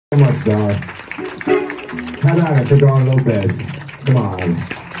So much, dog. How about it for Dawn Lopez? Come on.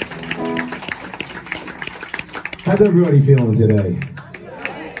 How's everybody feeling today?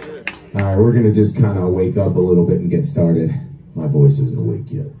 All right, we're gonna just kind of wake up a little bit and get started. My voice isn't awake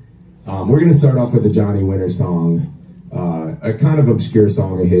yet. We're gonna start off with a Johnny Winter song, a kind of obscure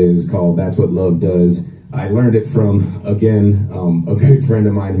song of his called "That's What Love Does." I learned it from, again, a good friend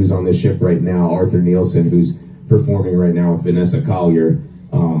of mine who's on this ship right now, Arthur Nielsen, who's performing right now with Vanessa Collier.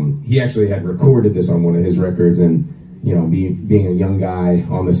 He actually had recorded this on one of his records, and you know, being a young guy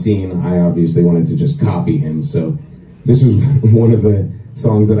on the scene, I obviously wanted to just copy him. So this was one of the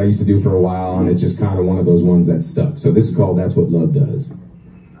songs that I used to do for a while, and it's just kind of one of those ones that stuck. So this is called "That's What Love Does."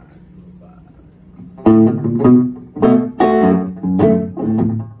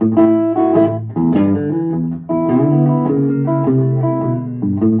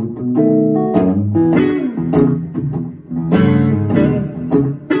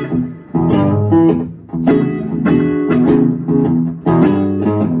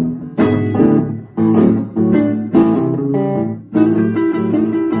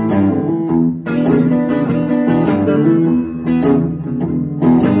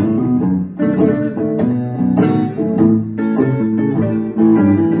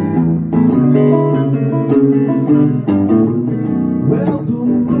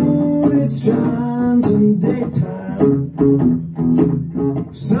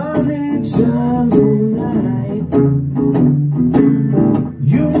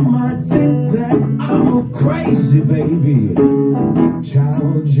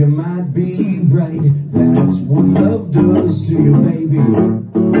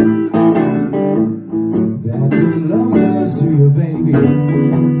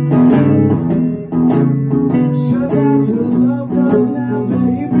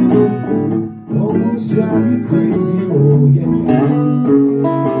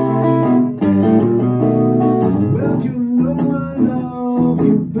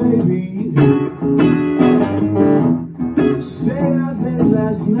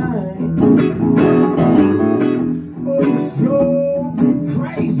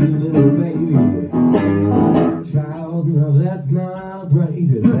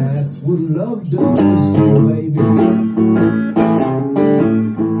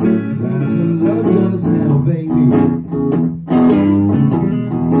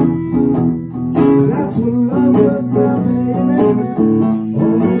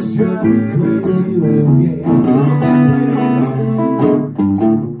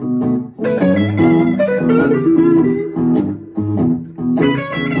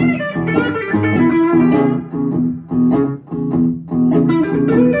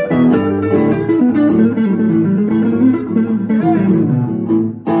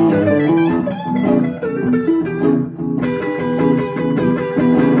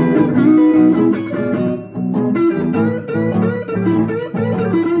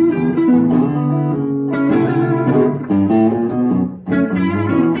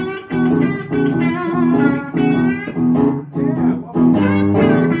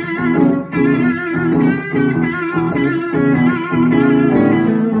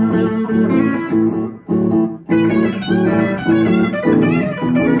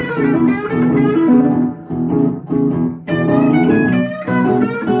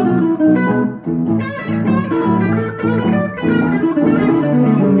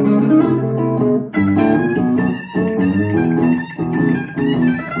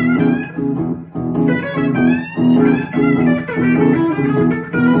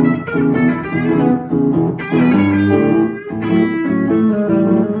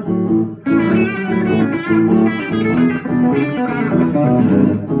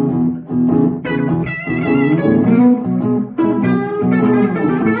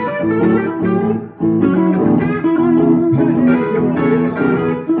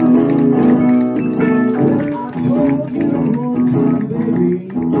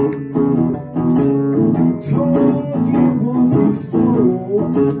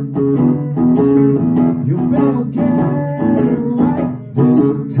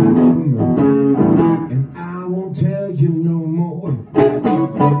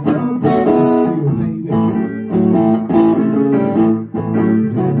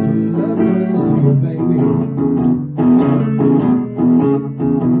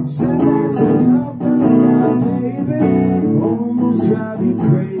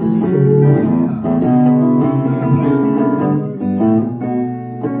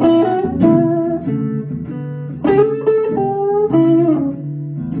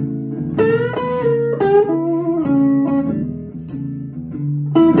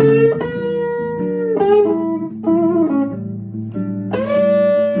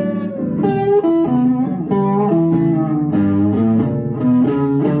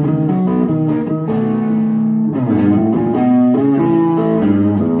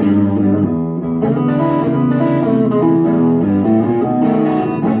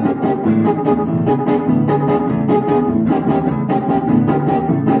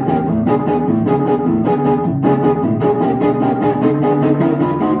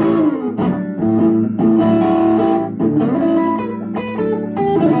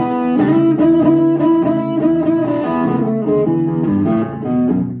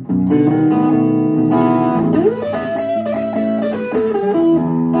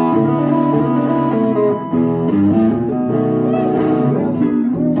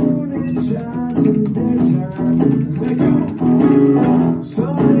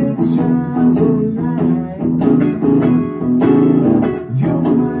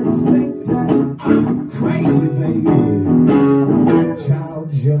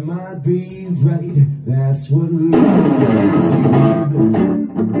 You might be right, that's what love does to you, baby.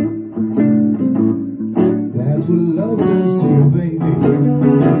 That's what love does to you, baby.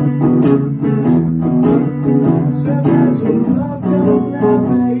 So that's what love does now,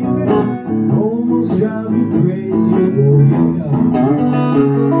 baby. Almost drive you crazy, oh yeah.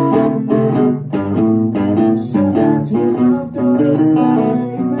 So that's what love does now,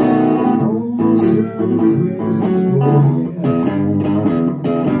 baby. Almost drive you crazy, oh yeah.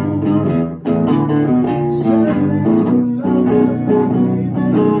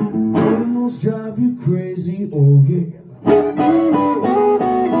 Drive you crazy, oh yeah.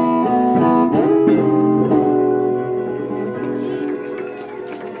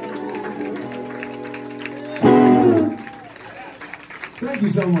 Thank you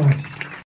so much.